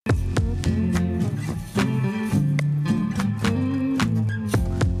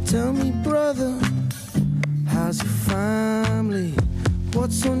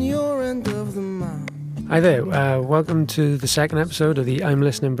Hi there, welcome to the second episode of the I'm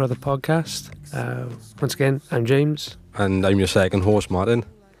Listening Brother podcast. Once again, I'm James. And I'm your second host, Martin.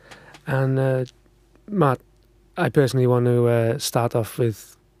 And Matt, I personally want to start off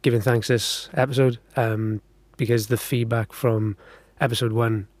with giving thanks this episode because the feedback from episode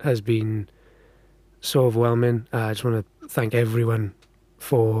 1 has been so overwhelming. I just want to thank everyone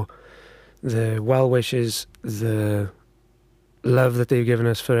for the well wishes, the love that they've given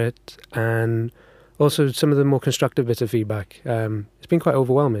us for it, and also some of the more constructive bits of feedback. It's been quite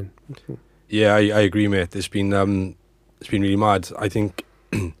overwhelming. Yeah, I agree, mate. It's been really mad. I think,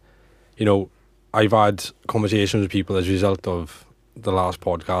 I've had conversations with people as a result of the last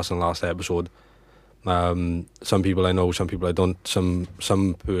podcast and last episode. Some people I know, some people I don't. Some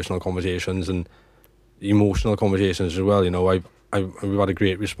personal conversations and emotional conversations as well. We've had a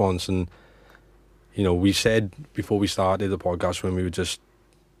great response, and we said before we started the podcast, when we were just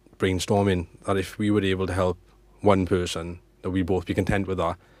brainstorming, that if we were able to help one person, that we'd both be content with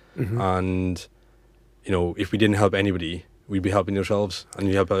that. Mm-hmm. And if we didn't help anybody, we'd be helping ourselves, and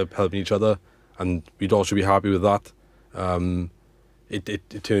we'd helping each other, and we'd also be happy with that.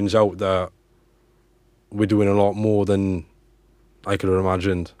 It turns out that we're doing a lot more than I could have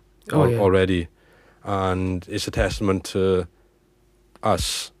imagined already, and it's a testament to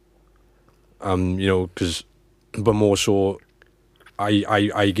us. But more so,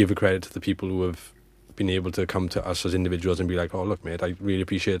 I give a credit to the people who have been able to come to us as individuals and be like, oh, look, mate, I really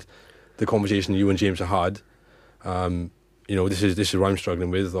appreciate the conversation you and James have had. This is what I'm struggling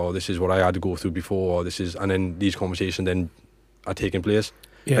with, or this is what I had to go through before, and then these conversations then are taking place.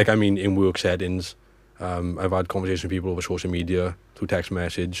 Yeah. In work settings, I've had conversations with people over social media, through text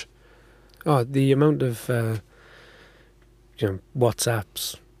message. Oh, the amount of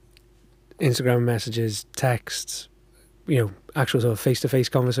WhatsApps, Instagram messages, texts, actual sort of face-to-face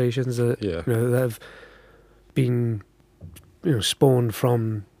conversations that that have been spawned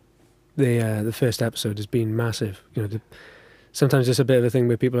from the first episode has been massive. Sometimes it's a bit of a thing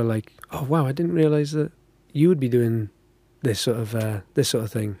where people are like, "Oh wow, I didn't realise that you would be doing this sort of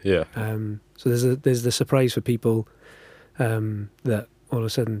thing." Yeah. So there's the surprise for people that all of a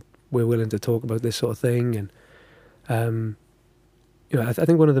sudden we're willing to talk about this sort of thing, and I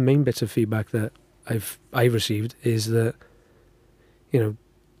think one of the main bits of feedback that I've received is that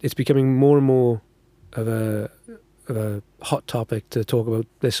it's becoming more and more of a hot topic to talk about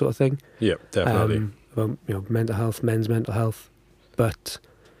this sort of thing. Yeah, definitely. About mental health, men's mental health, but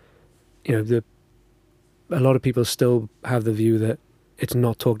a lot of people still have the view that it's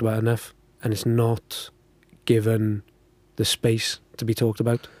not talked about enough, and it's not given the space to be talked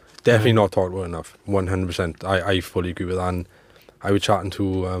about. Definitely not talked about enough. 100%. I fully agree with that. And I was chatting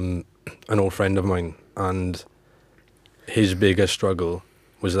to an old friend of mine, and his biggest struggle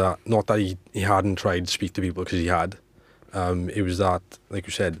was that, not that he hadn't tried to speak to people, because he had. It was that, like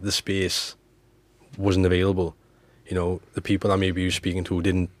you said, the space wasn't available. The people that maybe he was speaking to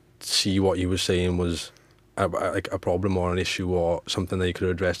didn't see what he was saying was a problem or an issue or something that he could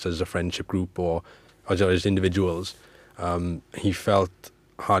have addressed as a friendship group or as individuals. He felt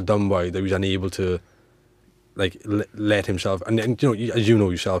hard done by that he was unable to let himself, and as you know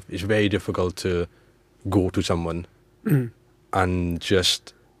yourself, it's very difficult to go to someone and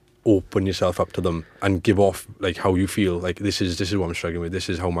just open yourself up to them and give off how you feel, this is what I'm struggling with, this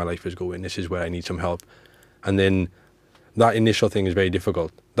is how my life is going, this is where I need some help. And then that initial thing is very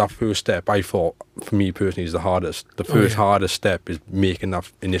difficult. That first step, I thought, for me personally, is the hardest. The first hardest step is making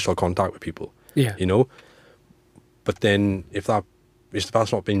that initial contact with people. Yeah. But then if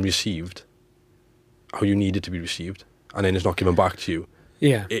that's not being received how you need it to be received, and then it's not given back to you,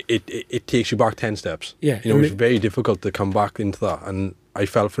 it takes you back 10 steps. It's very difficult to come back into that. And I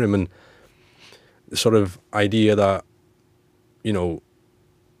felt for him, and the sort of idea that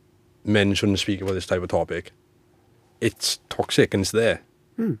men shouldn't speak about this type of topic, it's toxic, and it's there.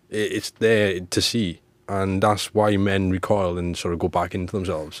 It's there to see, and that's why men recoil and sort of go back into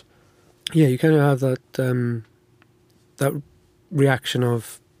themselves. Yeah, you kind of have that reaction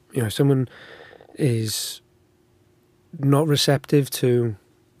of someone is not receptive to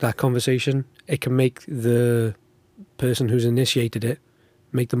that conversation. It can make the person who's initiated it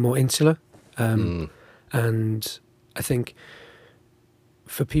make them more insular. And I think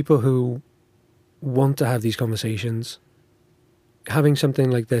for people who want to have these conversations, having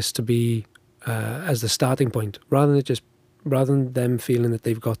something like this to be as the starting point, rather than them feeling that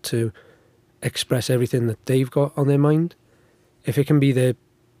they've got to express everything that they've got on their mind, if this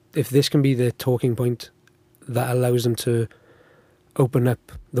can be the talking point that allows them to open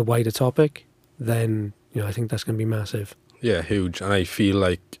up the wider topic, then I think that's going to be massive. Yeah, huge. And I feel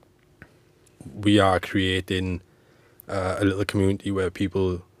like we are creating a little community where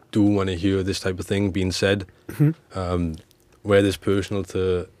people do want to hear this type of thing being said. Whether it's personal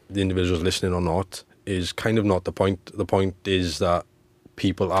to the individuals listening or not is kind of not the point. The point is that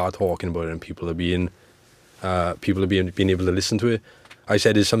people are talking about it and people are being able to listen to it. I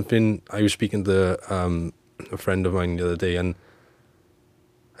said it's something. I was speaking to a friend of mine the other day, and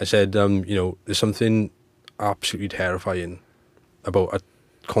I said, there's something absolutely terrifying about a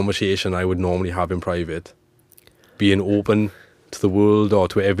conversation I would normally have in private being open to the world or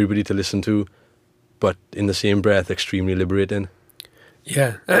to everybody to listen to, but in the same breath, extremely liberating.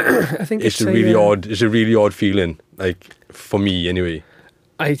 Yeah, I think it's a really odd. It's a really odd feeling, like for me anyway.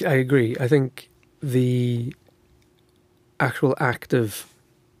 I agree. I think the actual act of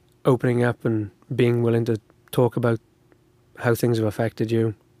opening up and being willing to talk about how things have affected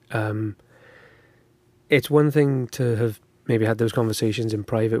you, it's one thing to have maybe had those conversations in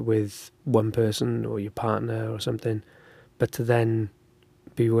private with one person or your partner or something, but to then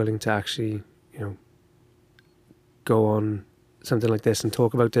be willing to actually, go on something like this and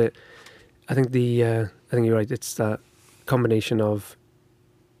talk about it. I think I think you're right. It's that combination of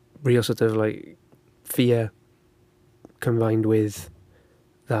real sort of like fear combined with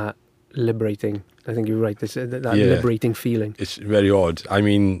that liberating. I think you're right. That liberating feeling. It's very odd. I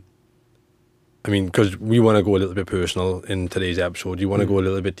mean, because we want to go a little bit personal in today's episode. You want to go a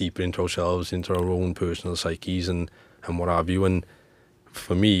little bit deeper into ourselves, into our own personal psyches and what have you. And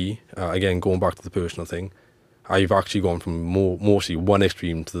for me, again, going back to the personal thing, I've actually gone from mostly one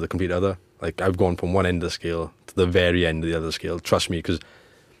extreme to the complete other. Like, I've gone from one end of the scale to the very end of the other scale. Trust me, because,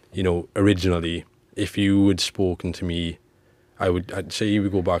 originally, if you had spoken to me, I'd say you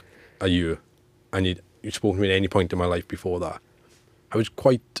would go back a year, and you'd spoken to me at any point in my life before that. I was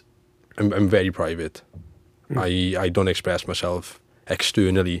I'm very private. I don't express myself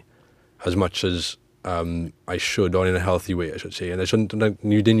externally as much as I should, or in a healthy way, I should say. And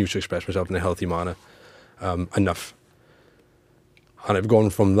you didn't used to express myself in a healthy manner enough. And I've gone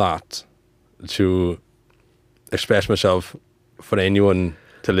from that to express myself for anyone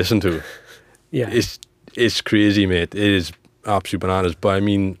to listen to. Yeah, it's crazy, mate. It is absolute bananas. But I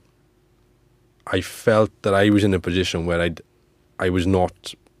mean, I felt that I was in a position where I was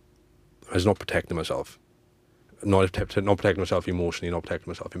not protecting myself, not protecting myself emotionally, not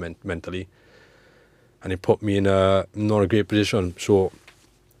protecting myself mentally, and it put me in not a great position. So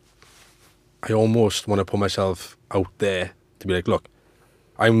I almost want to put myself out there to be like, look,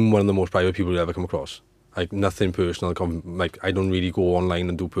 I'm one of the most private people you'll ever come across. Like, nothing personal. Like, I don't really go online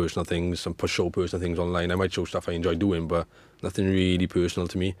and do personal things and show personal things online. I might show stuff I enjoy doing, but nothing really personal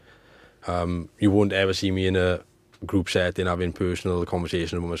to me. You won't ever see me in a group setting having personal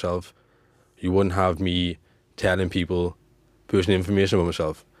conversations with myself. You wouldn't have me telling people personal information about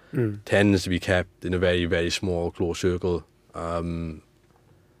myself. Tends to be kept in a very, very small, close circle. And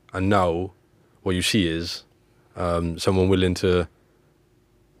now, what you see is someone willing to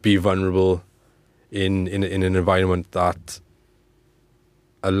be vulnerable in an environment that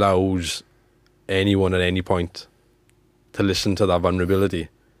allows anyone at any point to listen to that vulnerability.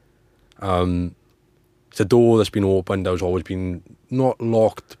 It's a door that's been opened. That has always been not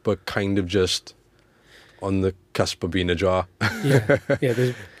locked, but kind of just on the cusp of being ajar. Yeah.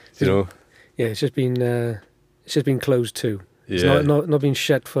 Yeah, it's just been closed too. It's not been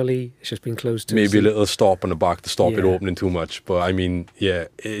shut fully. It's just been closed too. Maybe a little stop on the back to stop it opening too much. But I mean,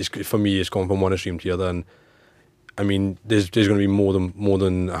 for me, it's gone from one extreme to the other. And I mean, there's going to be more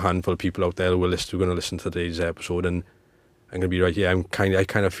than a handful of people out there who are going to listen to today's episode, and I'm going to be right. Yeah, I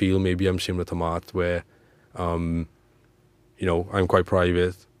kind of feel maybe I'm similar to Matt, where I'm quite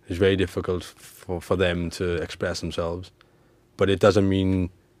private. It's very difficult for them to express themselves, but it doesn't mean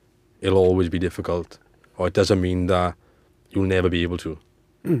it'll always be difficult, or it doesn't mean that you'll never be able to.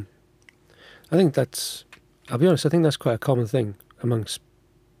 I think I'll be honest, I think that's quite a common thing amongst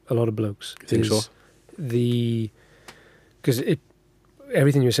a lot of blokes. You think so? Because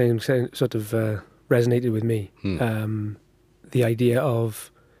everything you're saying sort of resonated with me. The idea of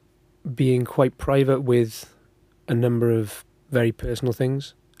being quite private with a number of very personal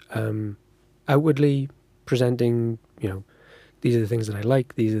things, outwardly presenting, these are the things that I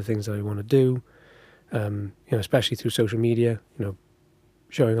like, these are the things that I want to do, especially through social media,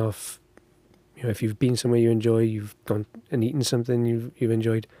 showing off, if you've been somewhere you enjoy, you've gone and eaten something you've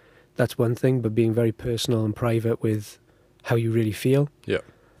enjoyed, that's one thing, but being very personal and private with how you really feel. Yeah.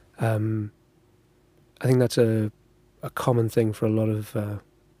 I think that's a common thing for a lot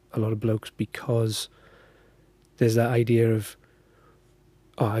of blokes, because there's that idea of,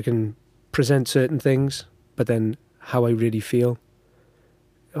 I can present certain things, but then how I really feel,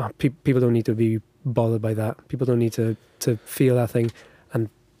 people don't need to be bothered by that. People don't need to feel that thing, and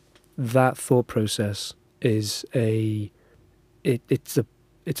that thought process is it's a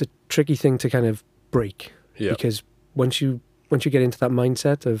tricky thing to kind of break. Yeah. Because once you get into that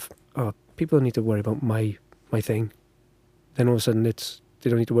mindset of, oh, people don't need to worry about my thing, then all of a sudden they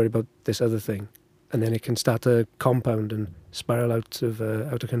don't need to worry about this other thing, and then it can start to compound and spiral out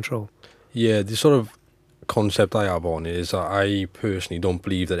of control. Yeah, the sort of concept I have on it is that I personally don't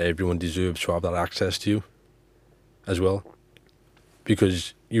believe that everyone deserves to have that access to you as well.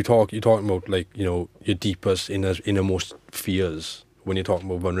 Because you're talking about, like, you know, your deepest, innermost fears when you're talking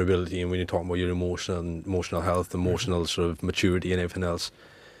about vulnerability and when you're talking about your emotional health, emotional sort of maturity and everything else.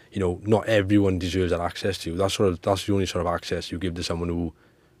 You know, not everyone deserves that access to you. That's the only sort of access you give to someone who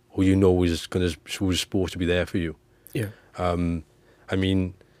you know who's supposed to be there for you. Yeah. I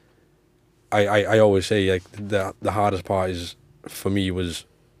mean, I always say, like, the hardest part is for me was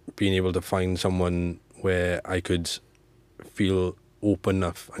being able to find someone where I could feel open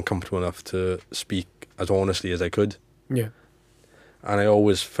enough and comfortable enough to speak as honestly as I could. Yeah. And I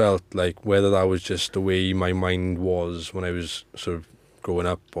always felt like, whether that was just the way my mind was when I was sort of growing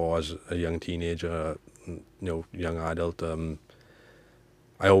up or as a young teenager, you know, young adult,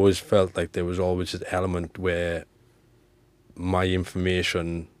 I always felt like there was always this element where my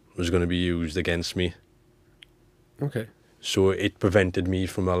information was going to be used against me. Okay. So it prevented me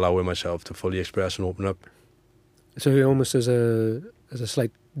from allowing myself to fully express and open up. So almost as a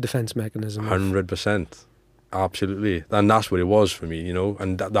slight defense mechanism. 100%. Absolutely. And that's what it was for me, you know,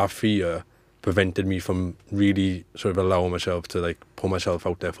 and that fear prevented me from really sort of allowing myself to, like, put myself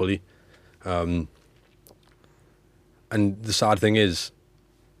out there fully. And the sad thing is,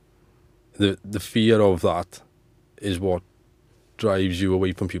 the fear of that is what drives you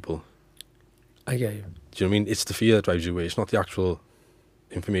away from people. I get you. Do you know what I mean? It's the fear that drives you away. It's not the actual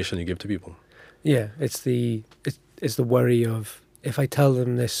information you give to people. Yeah, it's the worry of, if I tell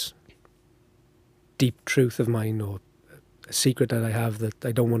them this deep truth of mine or a secret that I have that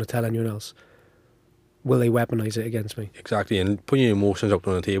I don't want to tell anyone else, will they weaponize it against me? Exactly, and putting your emotions out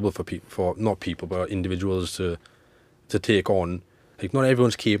on the table for not people but individuals to take on. Like, not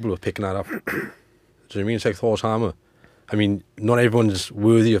everyone's capable of picking that up. Do you know what I mean? It's like Thor's hammer. I mean, not everyone's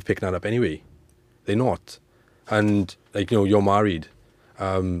worthy of picking that up anyway. They're not. And, like, you know, you're married,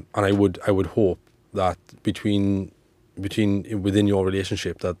 and I would hope that within your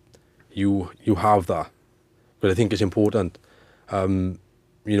relationship that you have that. But I think it's important. You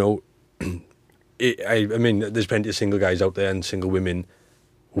know, I mean, there's plenty of single guys out there and single women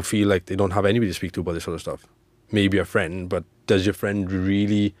who feel like they don't have anybody to speak to about this sort of stuff. Maybe a friend, but does your friend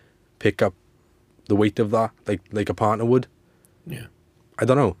really pick up the weight of that like a partner would? Yeah. I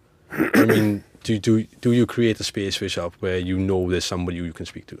don't know. I mean, do you create a space for yourself where you know there's somebody you can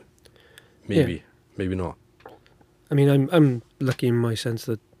speak to? Maybe, Yeah. maybe not. I mean, I'm lucky in my sense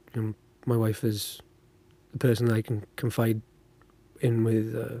that, you know, my wife is the person that I can confide in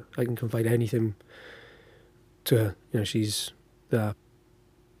with. I can confide anything to her. You know, she's the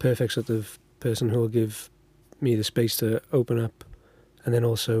perfect sort of person who will give me the space to open up, and then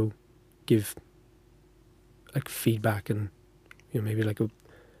also give, like, feedback and, you know, maybe like a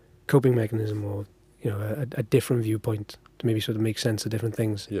coping mechanism, or, you know, a different viewpoint to maybe sort of make sense of different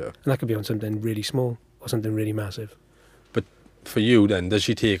things. Yeah. And that could be on something really small or something really massive. But for you, then, does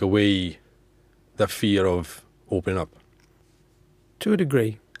she take away the fear of opening up? To a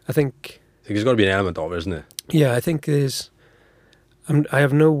degree, I think. There's got to be an element of it, isn't it? Yeah, I think there's. I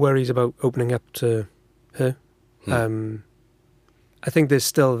have no worries about opening up to her. I think there's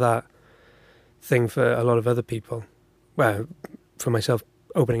still that thing for a lot of other people. Well, for myself,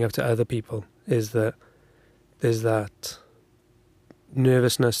 opening up to other people is that there's that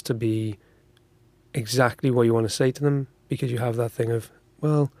nervousness to be exactly what you want to say to them, because you have that thing of,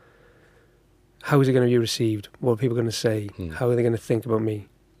 well, how is it going to be received? What are people going to say? How are they going to think about me?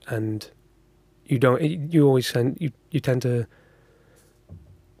 And you tend to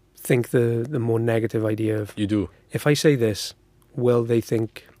think the more negative idea of, You do. if I say this, will they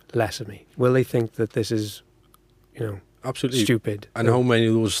think less of me? Will they think that this is, you know, Absolutely. stupid? And how many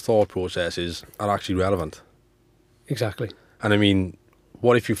of those thought processes are actually relevant? Exactly. And I mean,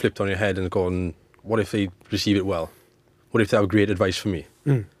 what if you flipped on your head and gone, what if they receive it well? What if they have great advice for me?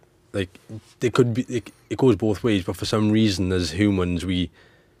 Like, they could be, it goes both ways, but for some reason as humans we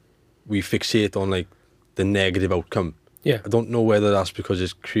fixate on, like, the negative outcome. Yeah. I don't know whether that's because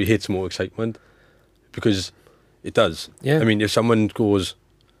it creates more excitement, because it does. Yeah. I mean, if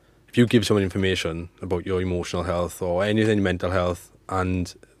you give someone information about your emotional health or anything mental health,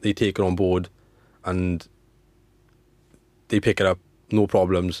 and they take it on board and they pick it up no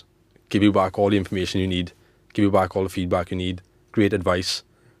problems, give you back all the information you need, give you back all the feedback you need, great advice,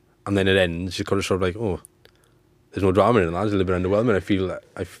 and then it ends. You're kind of sort of like, oh, there's no drama in that. It's a little bit underwhelming.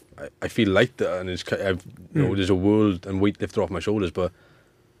 I feel lighter, and it's there's a world and weight lifted off my shoulders, but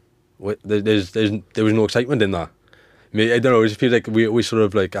there was no excitement in that. I mean, I don't know. I just feel like we sort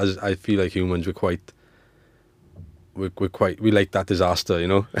of like, as I feel like humans, we like that disaster, you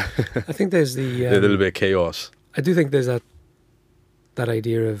know. I think there's the a little bit of chaos. I do think there's that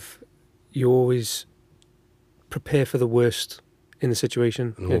idea of you always prepare for the worst in the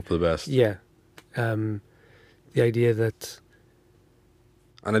situation And hope for the best. Yeah, the idea that,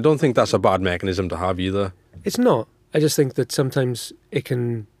 and I don't think that's a bad mechanism to have either. it's not. I just think that sometimes it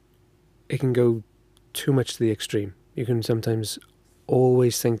can go too much to the extreme. You can sometimes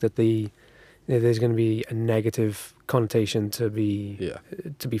always think that there's going to be a negative connotation to be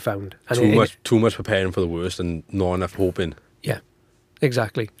found. And too much preparing for the worst and not enough hoping. Yeah,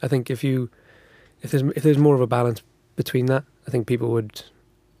 exactly. I think if there's more of a balance between that, I think people would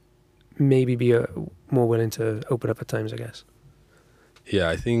maybe be more willing to open up at times, I guess. Yeah,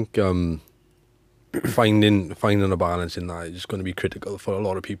 I think finding a balance in that is going to be critical for a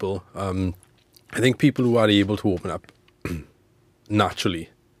lot of people. I think people who are able to open up naturally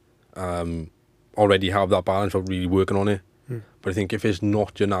already have that balance of really working on it. But I think if it's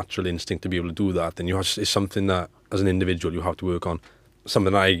not your natural instinct to be able to do that, then it's something that as an individual you have to work on.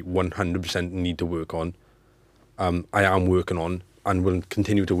 Something I 100% need to work on. I am working on and will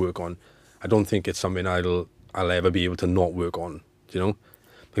continue to work on. I don't think it's something I'll ever be able to not work on, you know?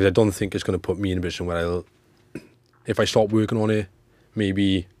 Because I don't think it's going to put me in a position where if I stop working on it,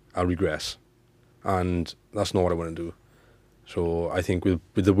 maybe I'll regress. And that's not what I want to do. So I think with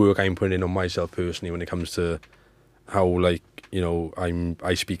the work I'm putting in on myself personally when it comes to how, like, you know,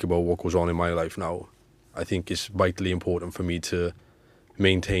 I speak about what goes on in my life now, I think it's vitally important for me to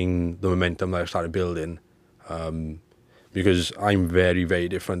maintain the momentum that I started building. Because I'm very, very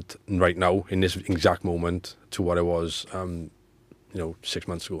different right now in this exact moment to what I was, 6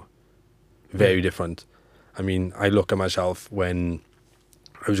 months ago. Very different. I mean, I look at myself when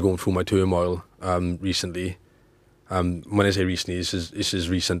I was going through my turmoil recently. When I say recently, this is as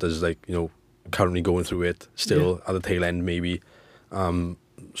recent as, like, you know, currently going through it, still at the tail end maybe.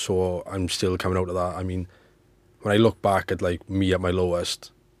 So I'm still coming out of that. I mean, when I look back at, like, me at my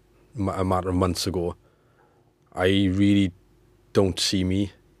lowest a matter of months ago, I really don't see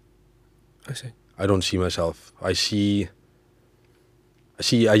me. I see. I don't see myself. I see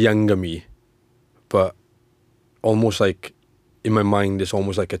a younger me, but almost like in my mind, it's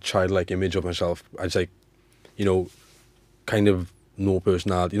almost like a childlike image of myself. It's like, you know, kind of no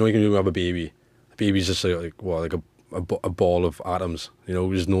personality. You know, you have a baby. A baby's just like a ball of atoms. You know,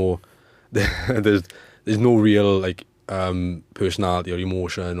 there's no real, like, personality or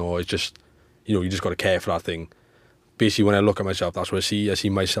emotion, or it's just, you know, you just got to care for that thing. Basically, when I look at myself, that's what I see. I see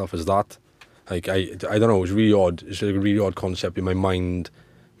myself as that. Like, I don't know, it's really odd. It's like a really odd concept in my mind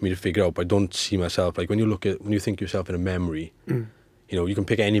for me to figure out, but I don't see myself. Like, when you think yourself in a memory, you know, you can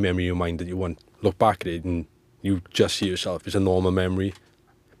pick any memory in your mind that you want, look back at it, and you just see yourself. It's a normal memory.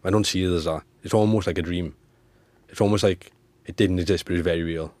 I don't see it as that. It's almost like a dream. It's almost like it didn't exist, but it's very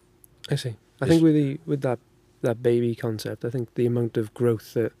real. I see. I think with that baby concept, I think the amount of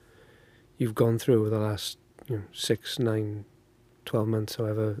growth that you've gone through over the last 6, 9, 12 months,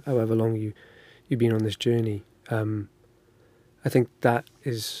 however long you've been on this journey, I think that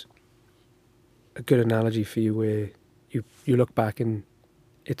is a good analogy for you, where you look back and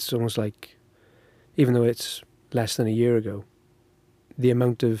it's almost like, even though it's less than a year ago, the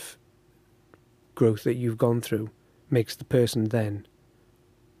amount of growth that you've gone through makes the person then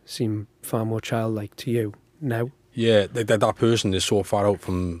seem far more childlike to you now. Yeah, that person is so far out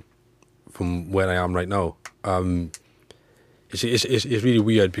from where I am right now. It's really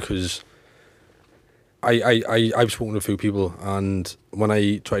weird, because I've spoken to a few people, and when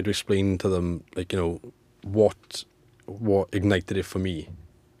I try to explain to them, like, you know, what ignited it for me,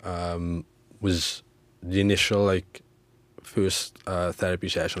 was the initial, like, first therapy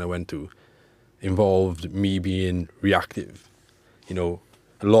session I went to involved me being reactive. You know,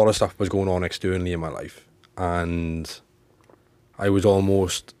 a lot of stuff was going on externally in my life, and I was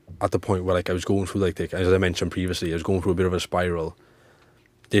almost at the point where, like, I was going through, like, as I mentioned previously, I was going through a bit of a spiral.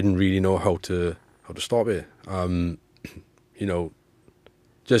 Didn't really know how to stop it. You know,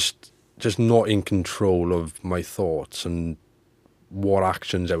 just not in control of my thoughts and what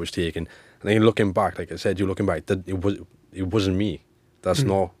actions I was taking. And then looking back, like I said, it wasn't me. That's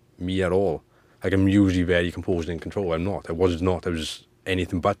not me at all. Like, I'm usually very composed and in control. I'm not. I was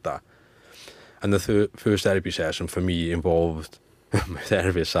anything but that. And the first therapy session for me involved my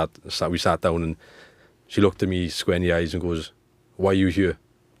therapist we sat down, and she looked at me square in the eyes and goes, "Why are you here?"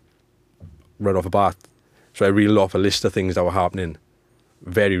 Right off the bat. So I reeled off a list of things that were happening.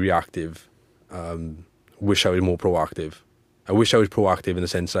 Very reactive. Wish I was more proactive. I wish I was proactive in the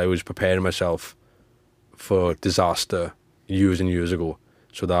sense that I was preparing myself for disaster years and years ago,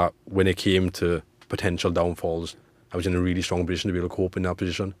 so that when it came to potential downfalls, I was in a really strong position to be able to cope in that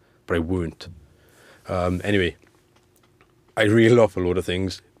position, but I weren't. Anyway, I reeled off a load of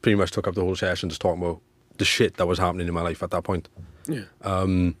things, pretty much took up the whole session just talking about the shit that was happening in my life at that point. Yeah.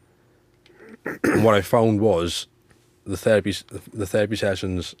 And what I found was the therapy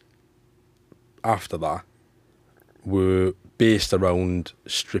sessions after that were based around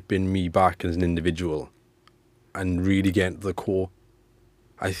stripping me back as an individual and really getting to the core.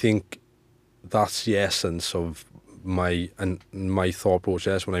 I think that's the essence of my thought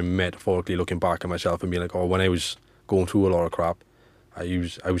process when I'm metaphorically looking back at myself and being like, oh, when I was going through a lot of crap, I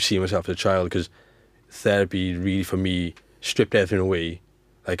would see myself as a child, because therapy really for me stripped everything away.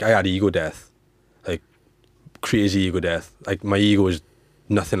 Like, I had ego death, like crazy ego death. Like, my ego is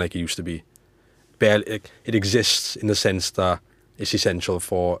nothing like it used to be. Barely, it exists in the sense that it's essential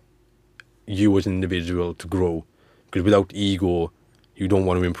for you as an individual to grow, because without ego, you don't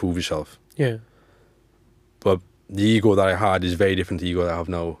want to improve yourself. Yeah. But the ego that I had is very different to the ego that I have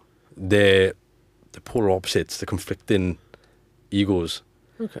now. They're the polar opposites, the conflicting egos.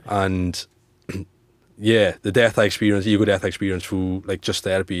 Okay. And yeah, the ego death I experienced through like just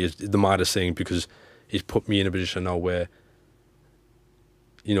therapy is the maddest thing, because it's put me in a position now where,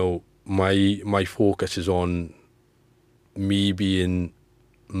 you know, my focus is on me being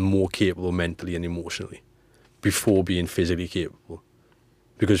more capable mentally and emotionally before being physically capable.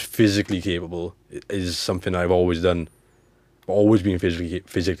 Because physically capable is something I've always done. I've always been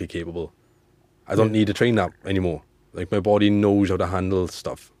physically capable. I don't need to train that anymore. Like, my body knows how to handle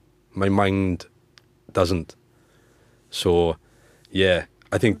stuff. My mind doesn't. So, yeah,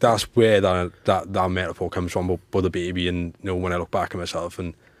 I think that's where that metaphor comes from about the baby. And, you know, when I look back at myself,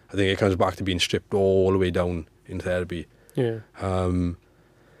 and I think it comes back to being stripped all the way down in therapy. Yeah.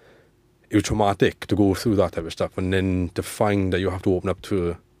 It was traumatic to go through that type of stuff, and then to find that you have to open up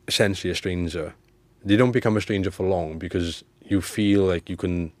to essentially a stranger. You don't become a stranger for long, because you feel like you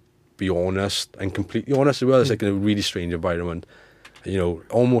can be honest and completely honest as well. It's like in a really strange environment, you know,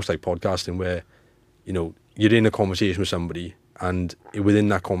 almost like podcasting, where, you know, you're in a conversation with somebody, and within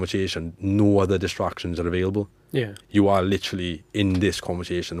that conversation, no other distractions are available. Yeah. You are literally in this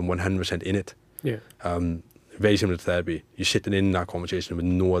conversation and 100% in it. Yeah. Very similar to therapy. You're sitting in that conversation with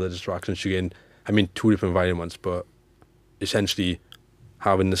no other distractions. You're in, I mean, two different environments, but essentially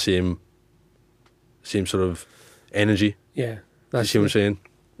having the same sort of energy. Yeah. You see what I'm saying?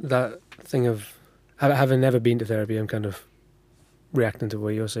 That thing of having never been to therapy, I'm kind of reacting to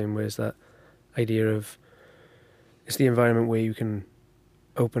what you're saying, where's that idea of it's the environment where you can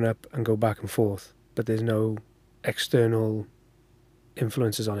open up and go back and forth, but there's no external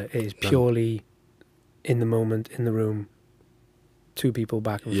influences on it. It is purely in the moment, in the room, two people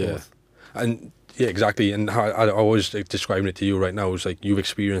back and forth. And yeah, exactly. And how I was like, describing it to you right now, is like, you've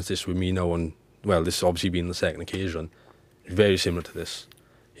experienced this with me now on, well, this has obviously been the second occasion. It's very similar to this.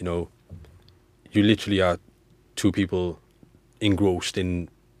 You know, you literally are two people engrossed in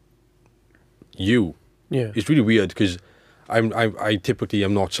you. Yeah. It's really weird, because I typically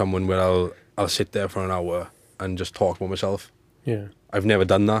am not someone where I'll sit there for an hour and just talk about myself. Yeah. I've never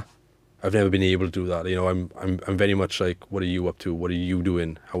done that. I've never been able to do that. You know, I'm very much like, what are you up to? What are you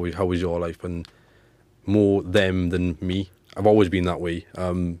doing? How is your life? And more them than me. I've always been that way.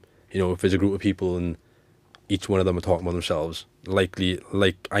 You know, if there's a group of people and each one of them are talking about themselves,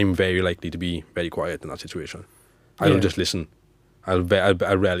 I'm very likely to be very quiet in that situation. I don't just listen. I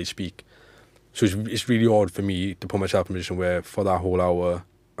rarely speak. So it's really odd for me to put myself in a position where for that whole hour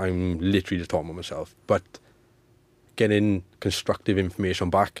I'm literally just talking about myself, but getting constructive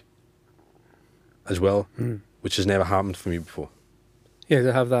information back as well, which has never happened for me before. Yeah,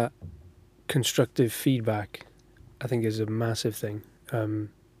 to have that constructive feedback, I think, is a massive thing.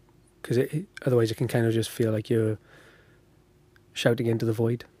 Because otherwise it can kind of just feel like you're shouting into the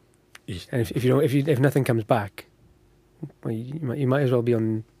void. And if nothing comes back, well, you might as well be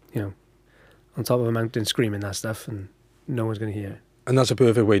on top of a mountain screaming that stuff, and no one's going to hear it. And that's a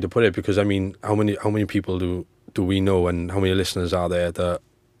perfect way to put it, because I mean, how many people do we know, and how many listeners are there that,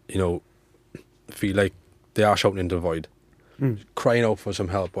 you know, feel like they are shouting into the void, crying out for some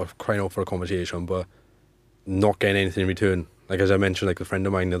help or crying out for a conversation, but not getting anything in return. Like, as I mentioned, like a friend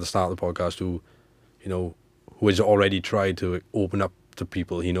of mine at the start of the podcast who has already tried to open up to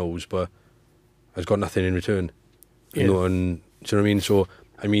people he knows, but has got nothing in return. You know, and Do you know what I mean? So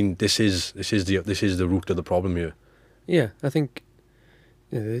I mean, this is the root of the problem here. Yeah, I think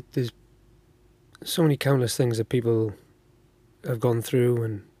there's so many countless things that people have gone through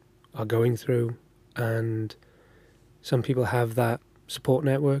and are going through, and some people have that support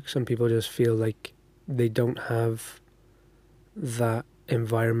network. Some people just feel like they don't have that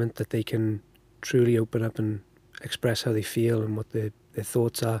environment that they can truly open up and express how they feel and what their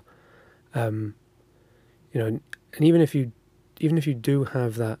thoughts are. And even if you do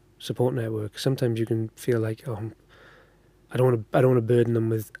have that support network, sometimes you can feel like, oh, I don't want to burden them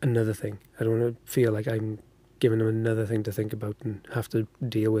with another thing. I don't want to feel like I'm giving them another thing to think about and have to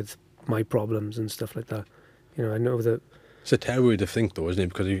deal with my problems and stuff like that. I know that it's a terrible way to think, though, isn't it?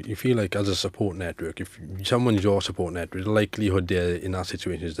 Because you feel like, as a support network, if someone's your support network, the likelihood there in that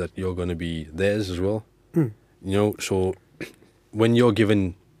situation is that you're going to be theirs as well. So when you're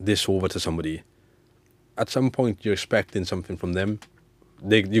giving this over to somebody, at some point you're expecting something from them.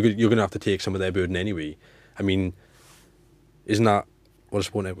 You're going to have to take some of their burden anyway. I mean, isn't that what a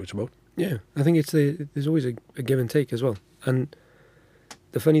support network's about? Yeah, I think there's always a give and take as well. And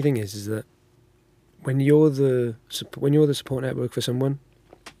the funny thing is that when you're the support network for someone,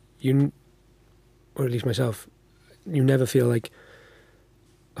 or at least myself, you never feel like,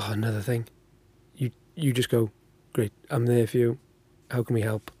 oh, another thing. You just go, great, I'm there for you. How can we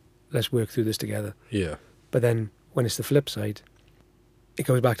help? Let's work through this together. Yeah. But then when it's the flip side, it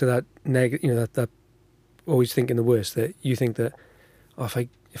goes back to that that always thinking the worst, that you think that, oh,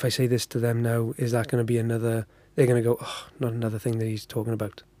 if I say this to them now, is that going to be another? They're going to go, oh, not another thing that he's talking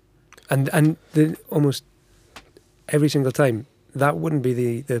about, and almost every single time that wouldn't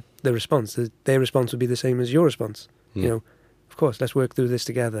be the response. Their response would be the same as your response. Of course, let's work through this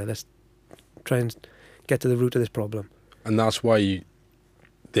together. Let's try and get to the root of this problem. And that's why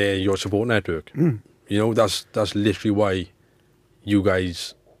they're your support network. That's literally why you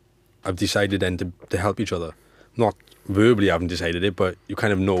guys have decided then to help each other. Not verbally haven't decided it, but you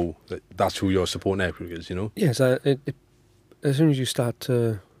kind of know that that's who your support network is, Yes, as soon as you start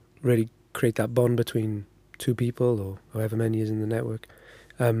to really create that bond between two people or however many is in the network,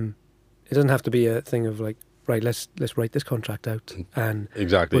 it doesn't have to be a thing of like, right, let's write this contract out and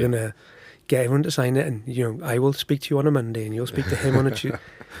exactly. We're going to get everyone to sign it, and I will speak to you on a Monday and you'll speak to him on a Tuesday.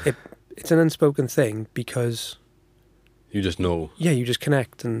 It's an unspoken thing because you just know. Yeah, you just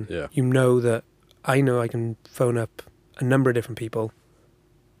connect, and you know that I know I can phone up a number of different people,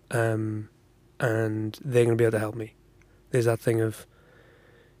 and they're going to be able to help me. There's that thing of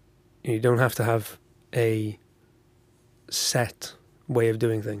you don't have to have a set way of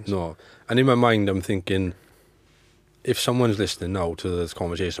doing things. No, and in my mind, I'm thinking, if someone's listening now to this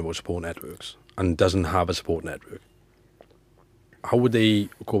conversation about support networks and doesn't have a support network, how would they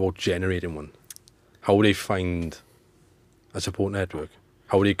go about generating one? How would they find a support network?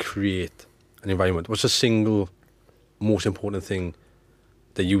 How would they create an environment? What's the single most important thing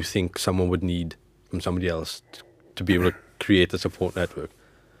that you think someone would need from somebody else to be able to create a support network?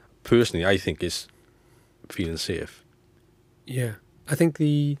 Personally, I think it's feeling safe. Yeah, I think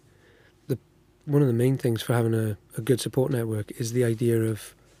the one of the main things for having a good support network is the idea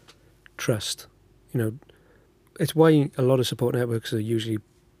of trust. It's why a lot of support networks are usually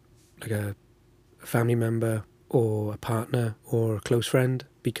like a family member or a partner or a close friend,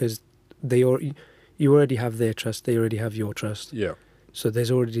 because you already have their trust, they already have your trust. Yeah. So there's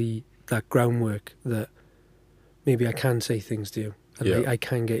already that groundwork that maybe I can say things to you and I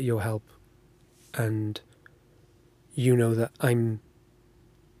can get your help, and you know that I'm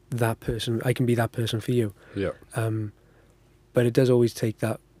that person. I can be that person for you. Yeah. But it does always take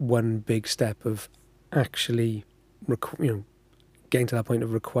that one big step of actually, getting to that point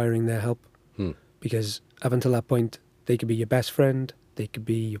of requiring their help. Because up until that point, they could be your best friend, they could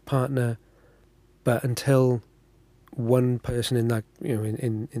be your partner, but until one person in that,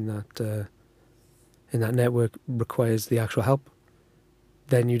 in that network requires the actual help,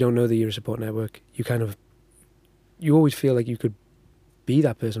 then you don't know that you're a support network. You always feel like you could be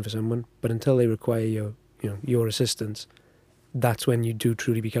that person for someone, but until they require your assistance, that's when you do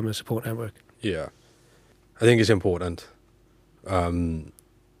truly become a support network. Yeah, I think it's important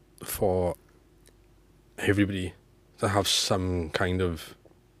for everybody to have some kind of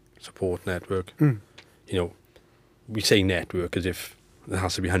support network. We say network as if there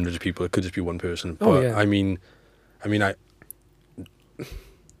has to be hundreds of people. It could just be one person. But I mean,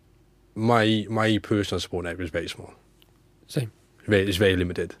 my personal support network is very small. Same. It's very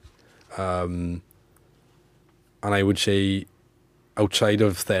limited. And I would say outside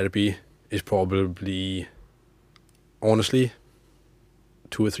of therapy is probably, honestly,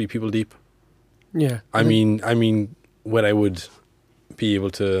 2 or 3 people deep. Yeah. I mean, where I would be able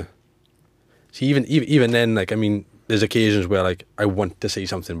to see, even then, like, I mean, there's occasions where, like, I want to say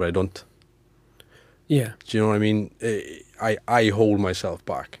something but I don't. Yeah. Do you know what I mean? I hold myself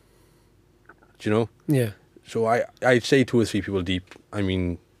back. Do you know? Yeah. So I'd say 2 or 3 people deep. I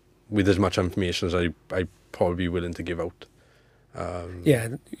mean, with as much information as I probably be willing to give out.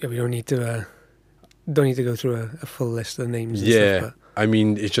 Yeah, we don't need to go through a full list of names and Yeah, stuff. I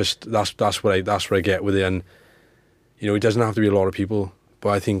mean, it's just that's what I get with it, and you know, it doesn't have to be a lot of people. But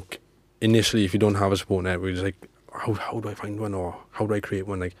I think initially, if you don't have a support network, it's like, how do I find one, or how do I create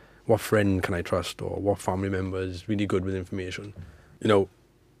one? Like, what friend can I trust, or what family member is really good with information? You know,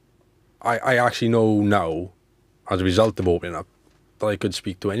 I actually know now, as a result of opening up, that I could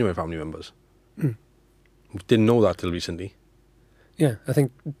speak to any of my family members. Mm. Didn't know that till recently. Yeah, I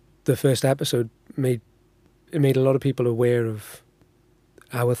think the first episode made a lot of people aware of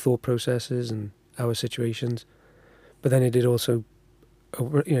our thought processes and our situations, but then it did also,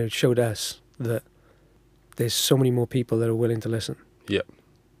 showed us that there's so many more people that are willing to listen. Yeah.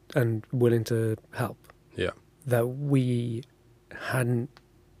 And willing to help. Yeah. That we hadn't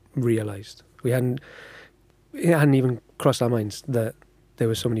realised. It hadn't even crossed our minds that there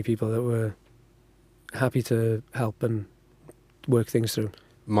were so many people that were happy to help and work things through.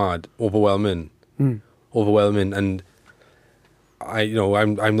 Mad, overwhelming, and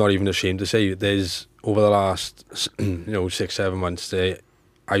I'm not even ashamed to say there's, over the last 6-7 months,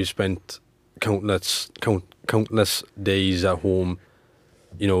 I've spent countless days at home,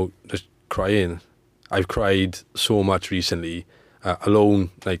 just crying. I've cried so much recently,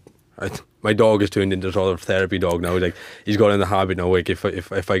 alone. Like, my dog has turned into sort of therapy dog now. Like, he's got in the habit now. Like, if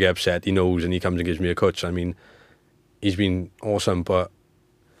I get upset, he knows and he comes and gives me a touch. I mean, he's been awesome. But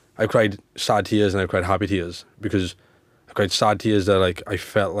I've cried sad tears and I've cried happy tears, because I've cried sad tears that, like, I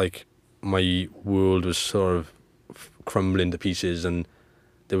felt like my world was sort of crumbling to pieces and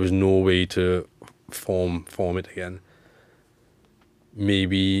there was no way to form it again.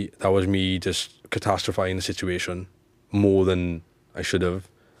 Maybe that was me just catastrophizing the situation more than I should have.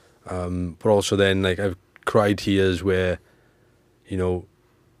 But also then, like, I've cried tears where, I'm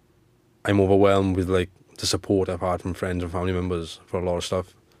overwhelmed with, like, the support I've had from friends and family members for a lot of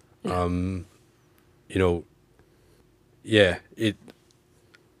stuff. Yeah.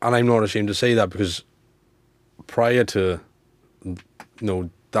 And I'm not ashamed to say that, because prior to,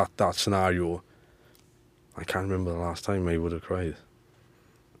 that scenario, I can't remember the last time I would have cried.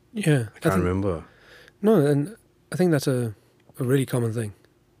 Yeah. I can't remember. No, and I think that's a really common thing.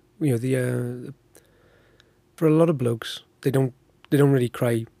 For a lot of blokes, they don't really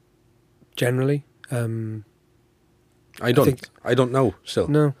cry generally. I don't know still.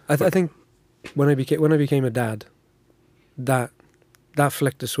 No, I think when I became a dad, that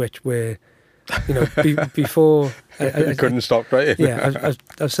flicked a switch where, before I couldn't stop crying. Yeah,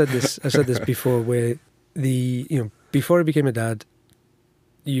 I've said this before, where before I became a dad,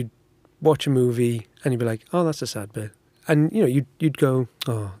 you'd watch a movie and you'd be like, oh, that's a sad bit, and you'd go,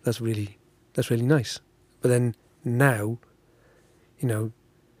 oh, that's really nice. But then now,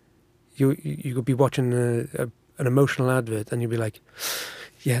 you could be watching an emotional advert and you'd be like,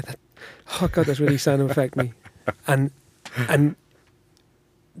 yeah, oh God, that's really sad to affect me, and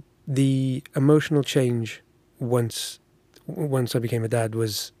the emotional change once I became a dad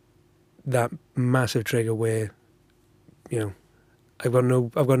was that massive trigger where, I've got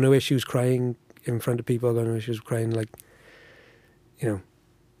no issues crying in front of people. I've got no issues crying, like,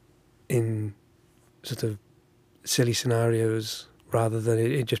 in sort of silly scenarios, rather than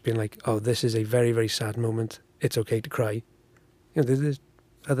it just being like, oh, this is a very, very sad moment, it's okay to cry. There's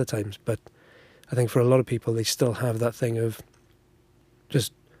other times, but I think for a lot of people, they still have that thing of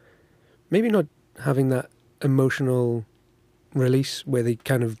just maybe not having that emotional release where they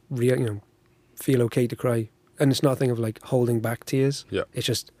kind of feel okay to cry. And it's not a thing of, like, holding back tears. Yeah. It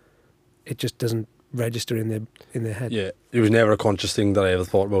just doesn't register in their head. Yeah, it was never a conscious thing that I ever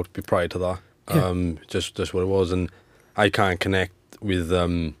thought about prior to that. Yeah. Just what it was, and I can't connect with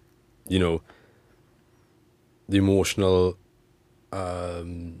the emotional, what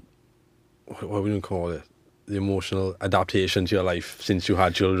would you call it? The emotional adaptation to your life since you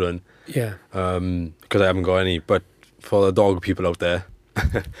had children. Yeah. Because I haven't got any. But for the dog people out there,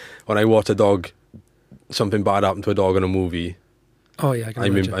 when I watch a dog, something bad happen to a dog in a movie. Oh yeah, I can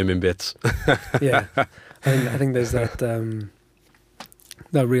imagine. I'm in bits. Yeah, I think there's that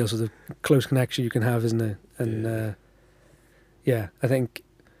that real sort of close connection you can have, isn't there? And I think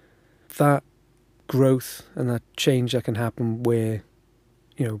that growth and that change that can happen, where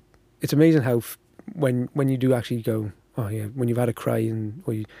it's amazing how when you do actually go, oh yeah, when you've had a cry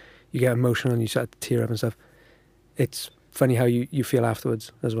or you get emotional and you start to tear up and stuff, it's funny how you feel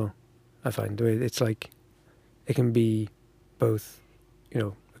afterwards as well. I find it's like it can be both, you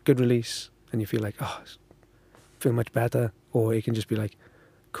know, a good release and you feel like, oh, I feel much better, or it can just be like,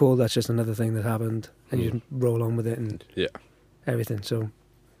 cool, that's just another thing that happened, and you just roll on with it and everything. So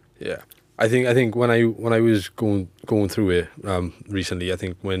yeah, I think when I was going through it recently, I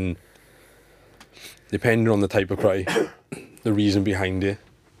think when, depending on the type of cry, the reason behind it,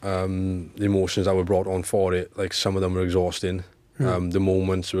 the emotions that were brought on for it, like some of them were exhausting. The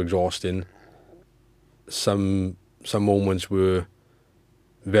moments were exhausting. Some moments were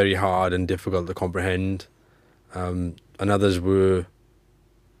very hard and difficult to comprehend, and others were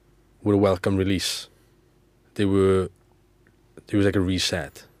a welcome release. It was like a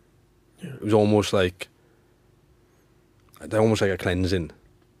reset. Yeah. It was almost like a cleansing. Do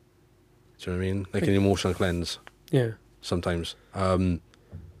you know what I mean? Like an emotional cleanse. Yeah. Sometimes.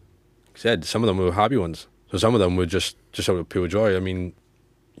 Said some of them were happy ones. So some of them were just out of pure joy. I mean,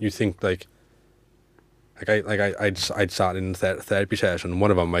 you think I'd sat in a therapy session.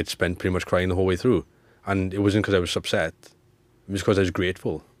 One of them I'd spent pretty much crying the whole way through, and it wasn't because I was upset. It was because I was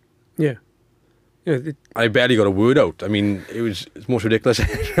grateful. Yeah. Yeah. I barely got a word out. I mean, it's the most ridiculous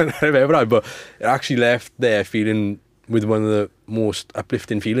I've ever had, but it actually left there feeling with one of the most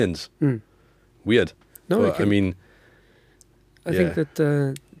uplifting feelings. Weird. No, but, I mean, I think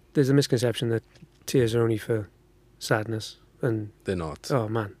that there's a misconception that tears are only for sadness, and they're not. Oh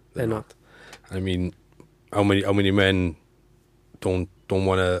man, they're not. I mean, how many men don't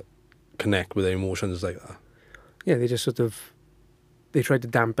want to connect with their emotions like that? Yeah, they just they try to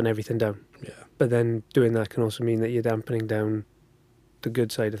dampen everything down. Yeah. But then doing that can also mean that you're dampening down the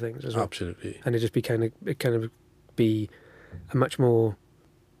good side of things as well. Absolutely. And it just kind of be a much more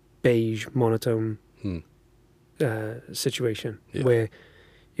beige, monotone situation where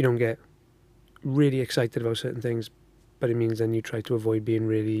you don't get really excited about certain things, but it means then you try to avoid being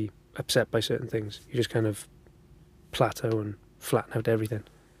really upset by certain things. You just kind of plateau and flatten out everything.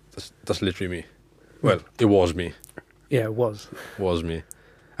 That's literally me. Well, it was me. Yeah, it was. Was me.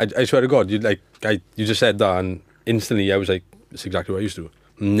 I swear to God, you just said that, and instantly I was like, it's exactly what I used to do.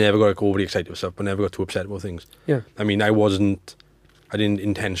 Never got like overly excited about stuff, but never got too upset about things. Yeah. I mean, I didn't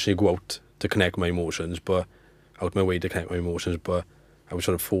intentionally go out to connect my emotions, but out my way to connect my emotions, but I was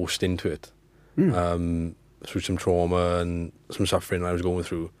sort of forced into it. Through some trauma and some suffering I was going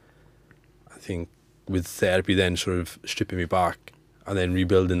through. I think with therapy then sort of stripping me back and then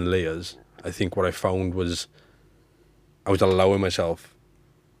rebuilding the layers, I think what I found was I was allowing myself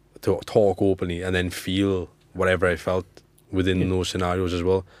to talk openly and then feel whatever I felt within those scenarios as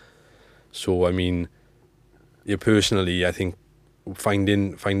well. So I mean, personally, I think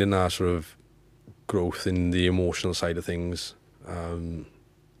finding that sort of growth in the emotional side of things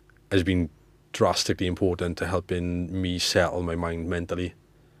has been drastically important to helping me settle my mind mentally.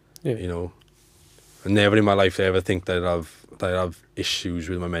 Yeah. You know, I never in my life did I ever think that I'd have issues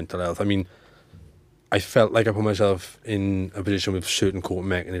with my mental health. I mean, I felt like I put myself in a position with certain coping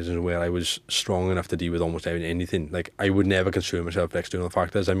mechanisms where I was strong enough to deal with almost anything. Like, I would never concern myself with external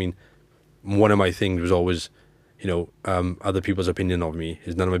factors. I mean, one of my things was always, other people's opinion of me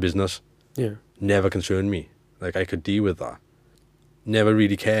is none of my business. Yeah. Never concerned me. Like, I could deal with that. Never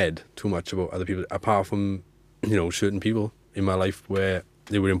really cared too much about other people, apart from, certain people in my life where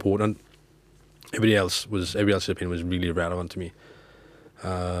they were important. Everybody else's opinion was really irrelevant to me.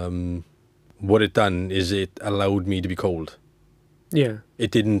 What it done is it allowed me to be cold. Yeah. It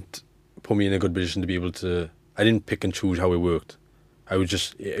didn't put me in a good position to be able to... I didn't pick and choose how it worked. It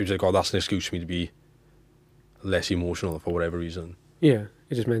was like, oh, that's an excuse for me to be less emotional for whatever reason. Yeah,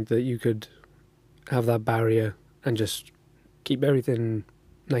 it just meant that you could have that barrier and just keep everything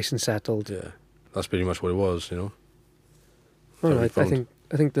nice and settled. Yeah, that's pretty much what it was, Well, I think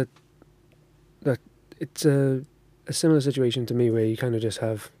that it's a similar situation to me where you kind of just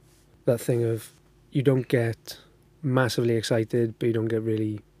have that thing of you don't get massively excited, but you don't get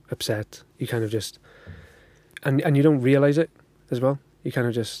really upset. You kind of just... And you don't realise it as well. You kind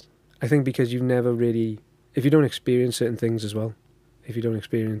of just... I think because you've never really... If you don't experience certain things as well, if you don't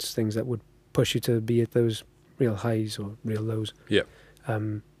experience things that would push you to be at those real highs or real lows,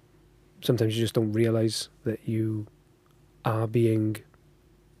 sometimes you just don't realise that you are being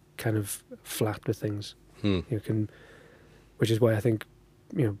kind of flat with things. Which is why I think,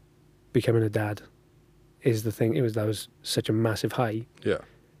 becoming a dad is the thing. That was such a massive high. Yeah.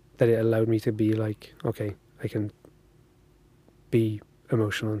 That it allowed me to be like, okay, I can be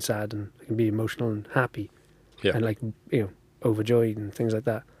emotional and sad, and I can be emotional and happy. Yeah. And overjoyed and things like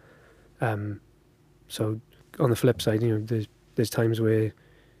that. So on the flip side, there's times where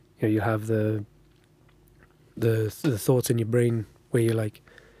you have the the thoughts in your brain where you're like,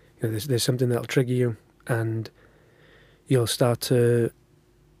 you know, there's something that'll trigger you, and you'll start to,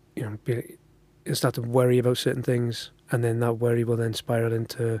 you know, you'll start to worry about certain things, and then that worry will then spiral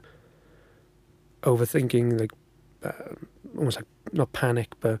into overthinking, like almost like not panic,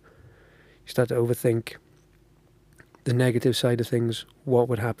 but you start to overthink the negative side of things. What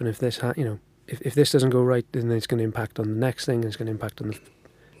would happen if this, you know, if this doesn't go right, then it's going to impact on the next thing, and it's going to impact on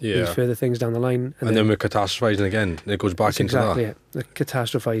these further things down the line. And then we're catastrophizing again. And it goes back into exactly that. It. Like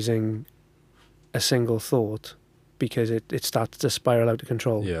catastrophizing a single thought because it starts to spiral out of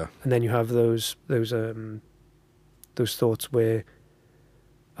control. Yeah. And then you have those thoughts where,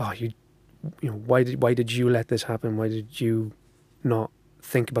 oh, you know, why did you let this happen? Why did you not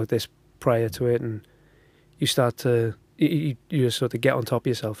think about this prior to it? And you start to you just sort of get on top of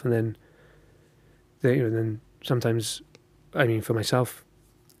yourself, and then then sometimes, I mean, for myself,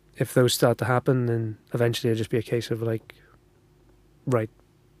 if those start to happen, then eventually it'll just be a case of like, right,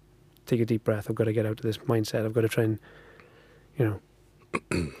 take a deep breath. I've got to get out of this mindset. I've got to try and, you know,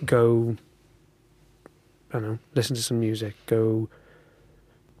 go, I don't know, listen to some music, go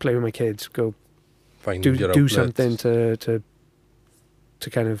play with my kids, go do something to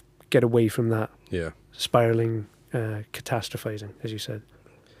kind of get away from that spiraling, catastrophizing, as you said.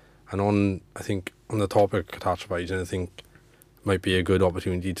 And I think on the topic of catastrophizing, I think might be a good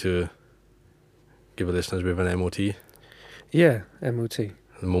opportunity to give our listeners a bit of an MOT. Yeah, MOT.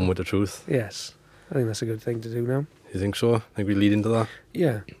 The moment of truth. Yes, I think that's a good thing to do now. You think so? I think we lead into that.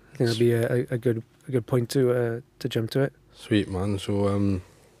 Yeah, I think that'd be a good point to jump to it. Sweet, man. So,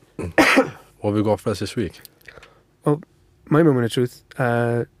 what have we got for us this week? Well, my moment of truth.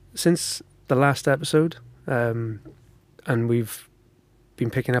 Since the last episode, and we've been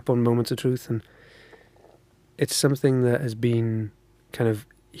picking up on moments of truth, and it's something that has been kind of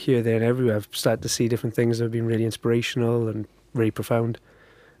here, there, and everywhere. I've started to see different things that have been really inspirational and really profound.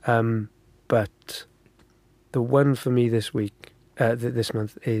 But the one for me this week, this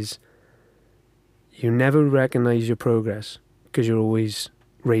month, is you never recognize your progress because you're always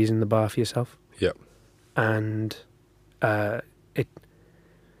raising the bar for yourself. Yeah. And it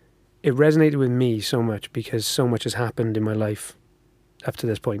resonated with me so much because so much has happened in my life up to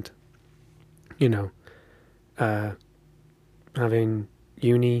this point. You know, having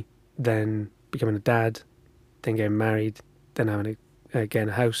uni, then becoming a dad, then getting married, then having again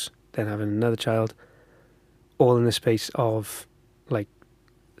a house, then having another child, all in the space of like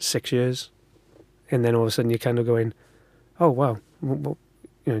 6 years. And then all of a sudden you're kind of going, oh wow, you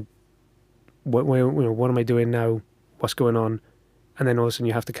know, what am I doing now? What's going on? And then all of a sudden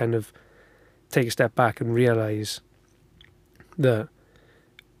you have to kind of take a step back and realize that,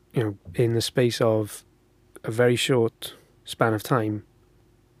 you know, in the space of a very short span of time,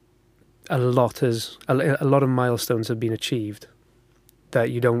 a lot of milestones have been achieved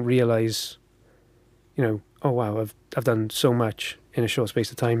that you don't realize, you know, oh wow, I've done so much in a short space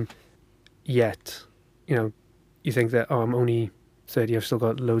of time, yet, you know, you think that, oh, I'm only 30, I've still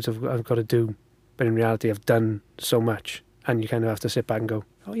got loads I've got to do, but in reality I've done so much, and you kind of have to sit back and go,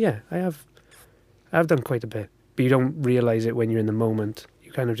 oh yeah, I've done quite a bit, but you don't realize it when you're in the moment.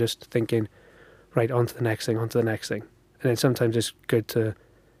 You're kind of just thinking, right, on to the next thing, and then sometimes it's good to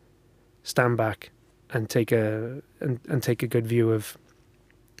stand back and take a good view of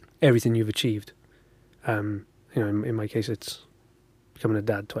everything you've achieved. You know, in my case, it's becoming a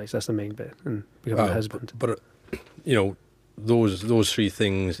dad twice. That's the main bit, and becoming a husband. But you know, those three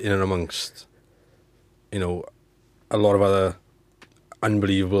things in and amongst, you know, a lot of other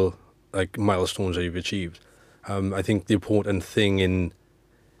unbelievable like milestones that you've achieved. I think the important thing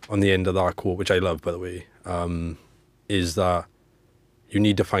on the end of that quote, which I love, by the way, is that you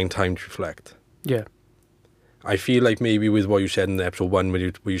need to find time to reflect. Yeah. I feel like maybe with what you said in episode 1,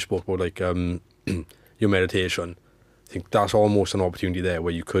 where you spoke about like your meditation, I think that's almost an opportunity there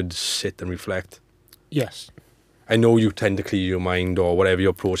where you could sit and reflect. Yes. I know you tend to clear your mind or whatever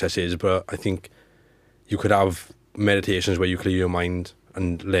your process is, but I think you could have meditations where you clear your mind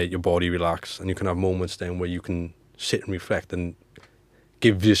and let your body relax, and you can have moments then where you can sit and reflect and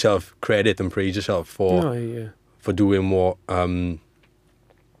give yourself credit and praise yourself for doing what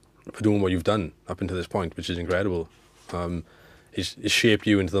you've done up until this point, which is incredible. It's shaped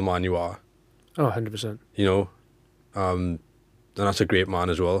you into the man you are. Oh, 100%. You know, and that's a great man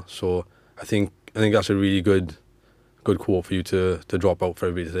as well. So I think that's a really good quote for you to drop out for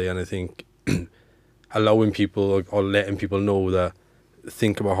everybody today. And I think allowing people or letting people know that,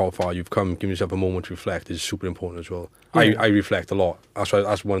 think about how far you've come, give yourself a moment to reflect, is super important as well. Yeah. I reflect a lot.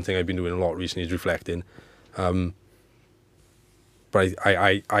 That's one thing I've been doing a lot recently, is reflecting. but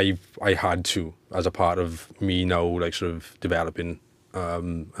I had to, as a part of me now, like sort of developing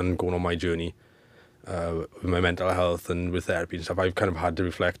and going on my journey with my mental health and with therapy and stuff. I've kind of had to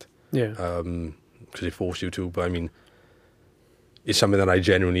reflect. Yeah. Because it forced you to. But I mean, it's something that I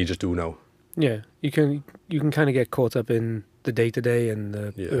genuinely just do now. Yeah. You can kind of get caught up in the day-to-day and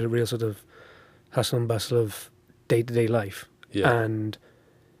the real sort of hustle and bustle of day-to-day life. Yeah. And,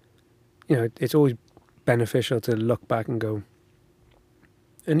 you know, it's always beneficial to look back and go,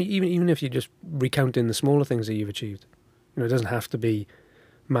 and even if you're just recounting the smaller things that you've achieved, you know, it doesn't have to be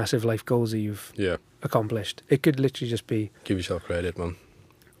massive life goals that you've accomplished. It could literally just be, give yourself credit, man.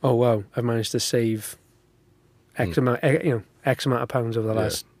 Oh wow, I've managed to save X amount of pounds over the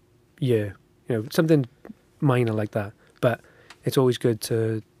last year. You know, something minor like that. But it's always good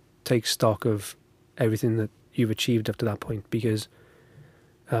to take stock of everything that you've achieved up to that point, because,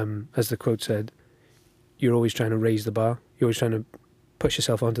 as the quote said, you're always trying to raise the bar. You're always trying to push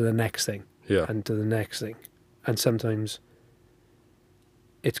yourself onto the next thing, and to the next thing. And sometimes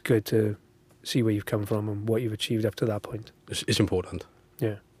it's good to see where you've come from and what you've achieved up to that point. It's important.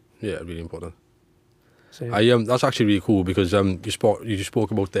 Yeah. Yeah, really important. So, yeah. That's actually really cool, because you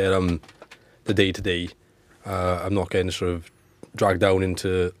spoke about there the day to day. I'm not getting sort of dragged down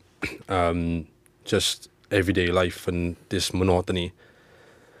into just everyday life and this monotony.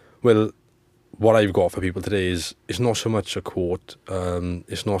 Well, what I've got for people today is, it's not so much a quote,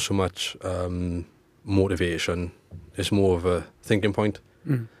 it's not so much motivation, it's more of a thinking point.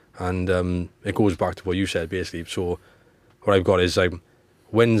 And it goes back to what you said, basically. So what I've got is,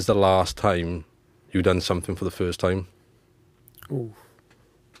 when's the last time you done something for the first time? Ooh.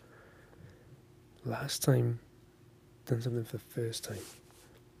 Last time done something for the first time.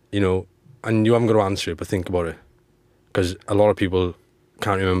 You know, and you haven't got to answer it, but think about it. Because a lot of people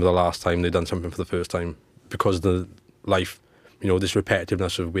can't remember the last time they've done something for the first time, because the life, you know, this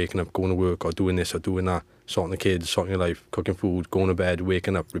repetitiveness of waking up, going to work, or doing this or doing that, sorting the kids, sorting your life, cooking food, going to bed,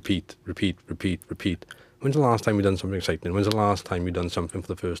 waking up, repeat. When's the last time you've done something exciting? When's the last time you've done something for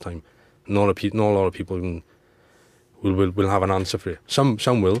the first time? Not a lot of people will have an answer for it. Some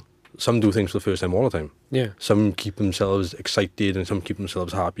will. Some do things for the first time all the time. Yeah. Some keep themselves excited and some keep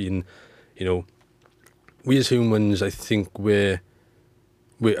themselves happy. And, you know, we as humans, I think we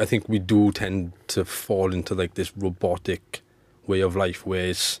do tend to fall into like this robotic way of life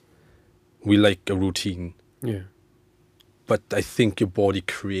where we like a routine. Yeah. But I think your body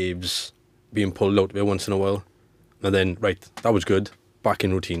craves being pulled out of it once in a while. And then, right, that was good. Back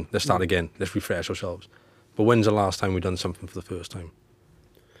in routine. Let's start again. Let's refresh ourselves. But when's the last time we've done something for the first time?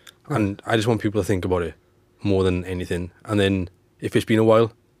 And I just want people to think about it more than anything. And then, if it's been a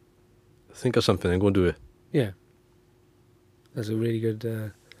while, think of something and go and do it. Yeah. That's a really good,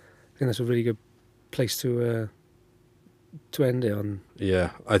 I think that's a really good place to end it on. Yeah,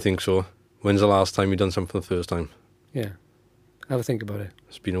 I think so. When's the last time you've done something for the first time? Yeah. Have a think about it.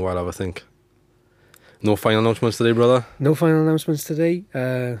 It's been a while, have a think. No final announcements today, brother? No final announcements today.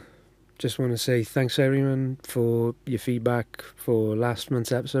 Just want to say thanks everyone for your feedback for last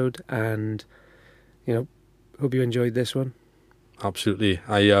month's episode, and, you know, hope you enjoyed this one. Absolutely.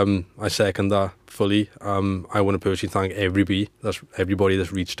 I second that fully. I want to personally thank everybody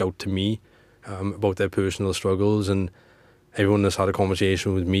that's reached out to me about their personal struggles, and everyone that's had a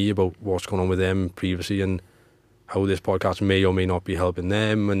conversation with me about what's going on with them previously and how this podcast may or may not be helping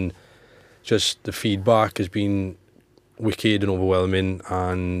them. And just the feedback has been wicked and overwhelming,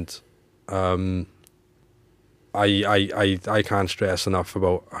 and I can't stress enough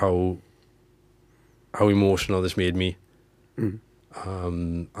about how emotional this made me.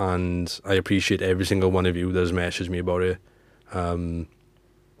 And I appreciate every single one of you that has messaged me about it, and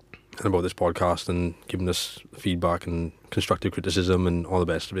about this podcast, and giving us feedback and constructive criticism and all the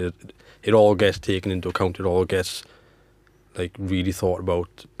best of it. It all gets taken into account. It all gets like really thought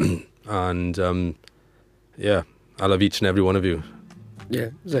about. And yeah, I love each and every one of you.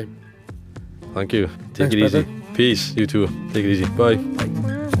 Yeah, same. Thank you. Take Thanks, it easy. brother. Peace. You too. Take it easy. Bye. Bye.